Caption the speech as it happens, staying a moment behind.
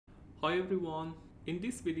Hi everyone, in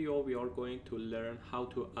this video we are going to learn how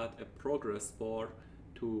to add a progress bar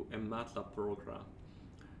to a MATLAB program.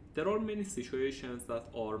 There are many situations that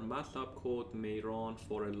our MATLAB code may run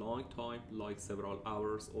for a long time, like several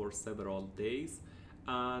hours or several days,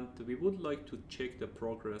 and we would like to check the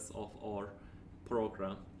progress of our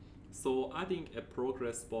program. So adding a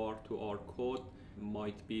progress bar to our code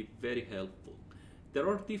might be very helpful. There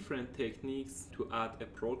are different techniques to add a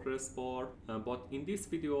progress bar, but in this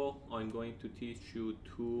video I'm going to teach you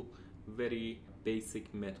two very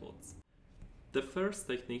basic methods. The first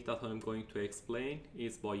technique that I'm going to explain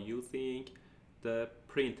is by using the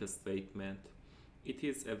print statement. It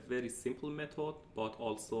is a very simple method but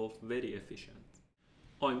also very efficient.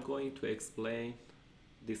 I'm going to explain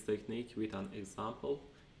this technique with an example.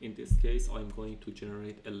 In this case, I'm going to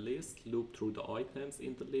generate a list, loop through the items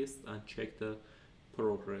in the list and check the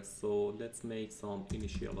progress. So let's make some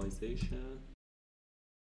initialization.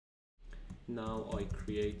 Now I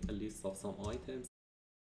create a list of some items.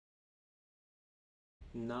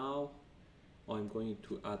 Now I'm going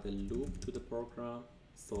to add a loop to the program.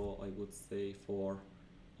 So I would say for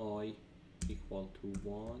I equal to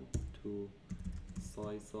 1 to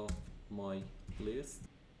size of my list,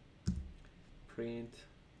 print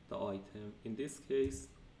the item. In this case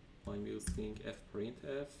I'm using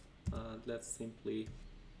fprintf, and let's simply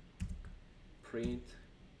print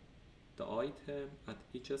the item at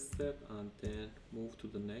each step and then move to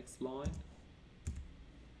the next line.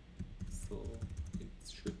 So it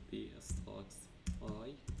should be a stocks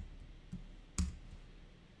I,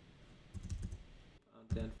 and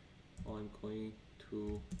then I'm going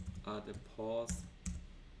to add a pause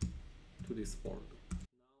to this for loop.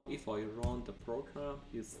 Now if I run the program,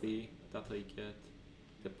 you see that I get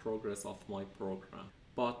the progress of my program.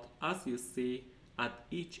 But as you see, at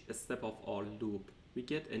each step of our loop, we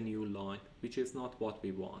get a new line, which is not what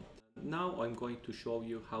we want. Now I'm going to show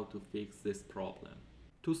you how to fix this problem.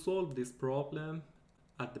 To solve this problem,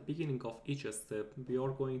 at the beginning of each step, we are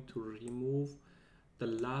going to remove the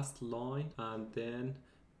last line and then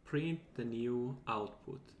print the new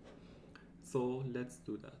output. So let's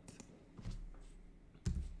do that.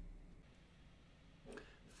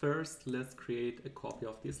 First, let's create a copy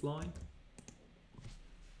of this line.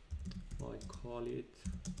 I call it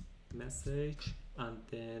message, and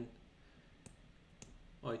then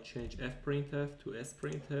I change fprintf to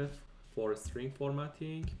sprintf for string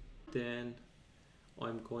formatting. Then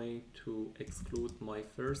I'm going to exclude my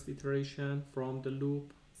first iteration from the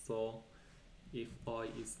loop. So if I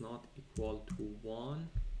is not equal to 1,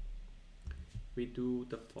 we do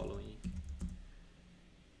the following.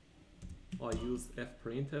 I use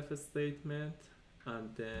fprintf statement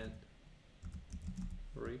and then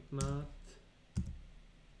readmat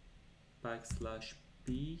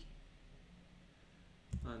 \b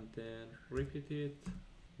and then repeat it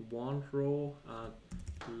one row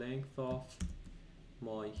and length of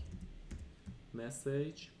my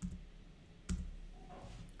message,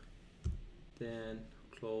 then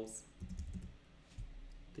close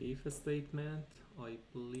the if statement. I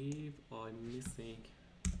believe I'm missing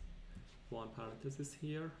one parenthesis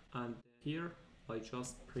here, and here I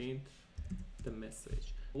just print the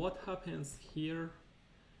message. What happens here,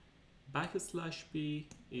 \b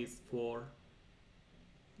is for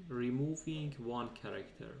removing one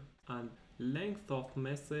character, and length of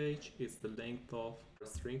message is the length of a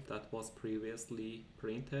string that was previously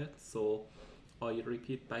printed. So I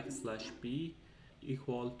repeat \b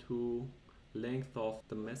equal to length of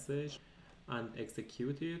the message and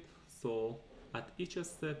execute it. So at each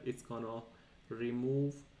step it's gonna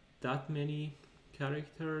remove that many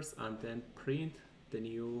characters and then print the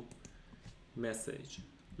new message.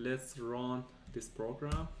 Let's run this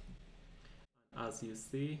program. As you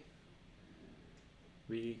see,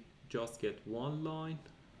 we just get one line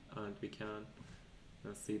and we can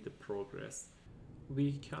see the progress.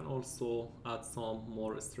 We can also add some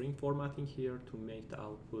more string formatting here to make the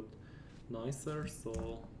output nicer.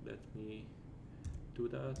 So let me do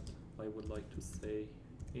that. I would like to say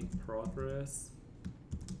in progress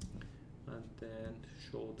and then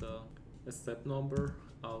show the step number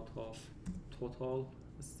out of total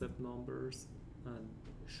step numbers and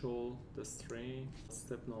show the string.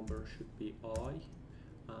 Step number should be I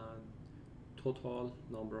and total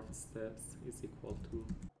number of steps is equal to,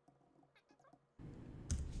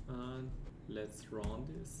 and let's run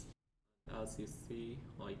this. As you see,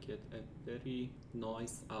 I get a very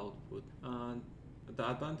nice output, and the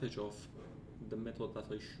advantage of the method that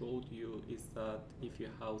I showed you is that if you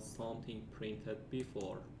have something printed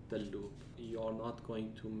before the loop, you are not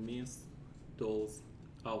going to miss those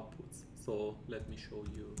outputs. So let me show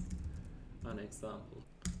you an example.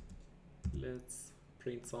 Let's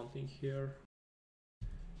print something here.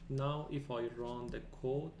 Now if I run the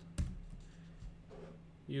code,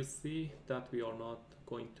 you see that we are not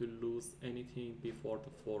going to lose anything before the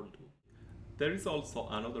for loop. There is also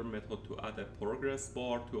another method to add a progress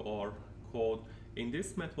bar to our code. In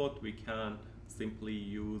this method, we can simply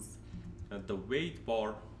use the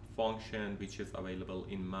waitbar function, which is available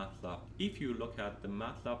in MATLAB. If you look at the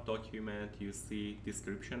MATLAB document, you see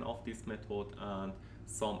description of this method and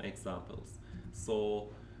some examples. So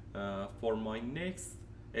for my next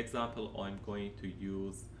example, I'm going to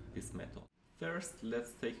use this method. First,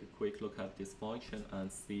 let's take a quick look at this function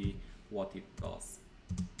and see what it does.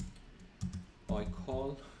 I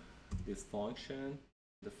call this function.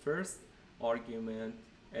 The first argument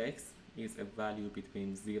x is a value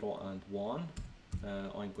between 0 and 1.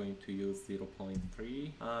 I'm going to use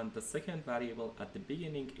 0.3, and the second variable at the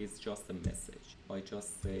beginning is just a message. I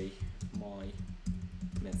just say my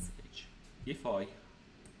message. If I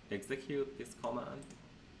execute this command,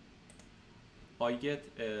 I get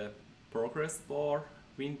a progress bar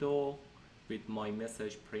window with my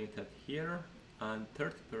message printed here, and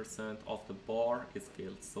 30% of the bar is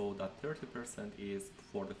filled, so that 30% is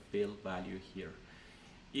for the fill value here.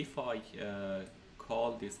 If I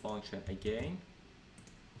call this function again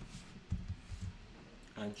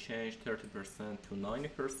and change 30% to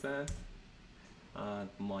 90% and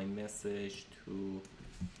my message to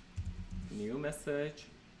new message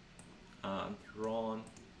and run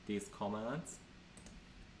these commands,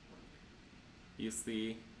 you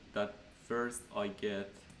see that first I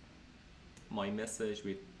get my message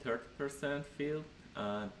with 30% filled,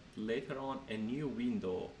 and later on a new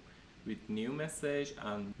window with new message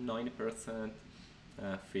and 90%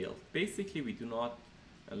 filled. Basically, we do not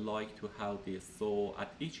like to have this, so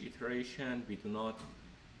at each iteration we do not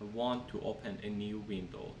want to open a new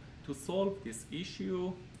window. To solve this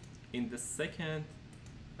issue, in the second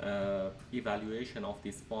evaluation of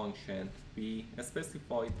this function, we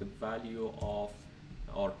specified the value of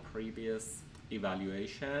our previous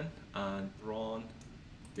evaluation and run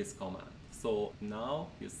this command. So now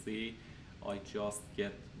you see I just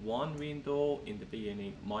get one window in the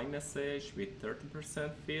beginning, my message with 30%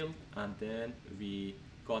 filled, and then we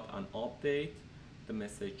got an update. The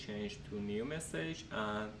message changed to new message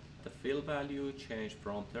and the fill value changed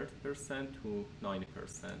from 30% to 90%.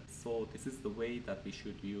 So this is the way that we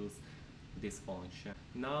should use this function.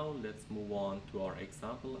 Now let's move on to our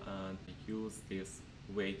example and use this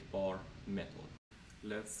waitbar method.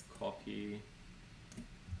 Let's copy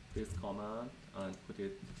this command and put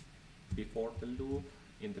it before the loop.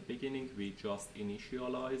 In the beginning, we just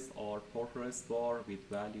initialize our progress bar with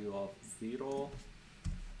value of 0.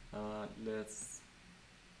 Let's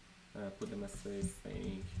put a message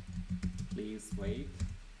saying please wait.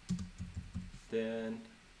 Then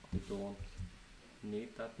I don't need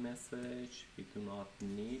that message, we do not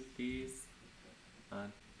need this,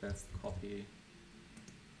 and let's copy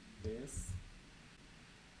this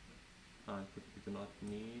and we do not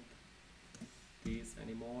need these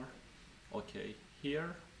anymore. Okay,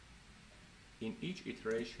 here in each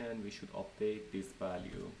iteration we should update this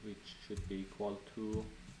value, which should be equal to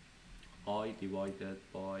I divided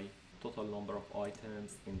by total number of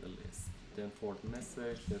items in the list. Then for the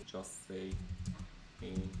message, let's just say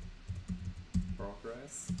in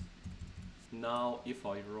progress. Now if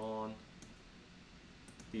I run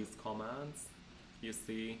these commands, you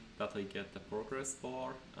see that I get the progress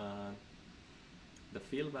bar and the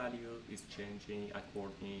fill value is changing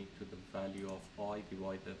according to the value of I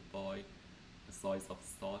divided by the size of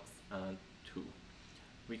stocks and 2.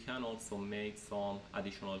 We can also make some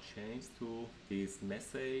additional changes to this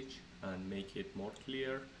message and make it more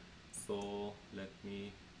clear. So let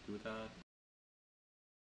me do that.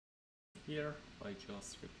 Here I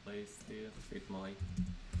just replace it with my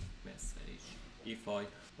message. If I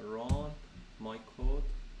run my code,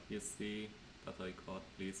 you see that I got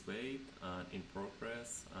please wait and in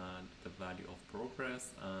progress and the value of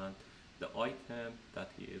progress and the item that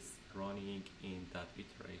is running in that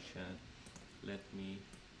iteration. Let me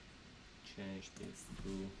change this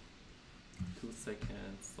to 2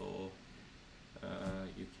 seconds so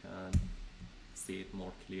you can see it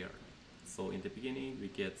more clear. So in the beginning we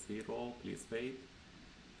get 0, please wait,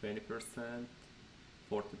 20%,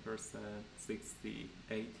 40%, 60,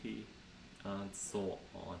 80, and so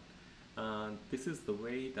on. And this is the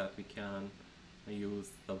way that we can use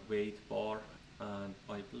the wait bar, and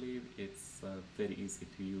I believe it's very easy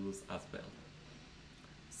to use as well.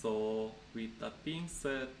 So with that being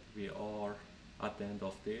said, we are at the end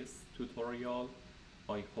of this tutorial.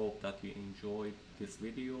 I hope that you enjoyed this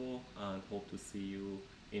video and hope to see you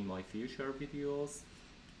in my future videos.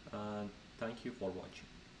 And Thank you for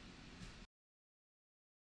watching.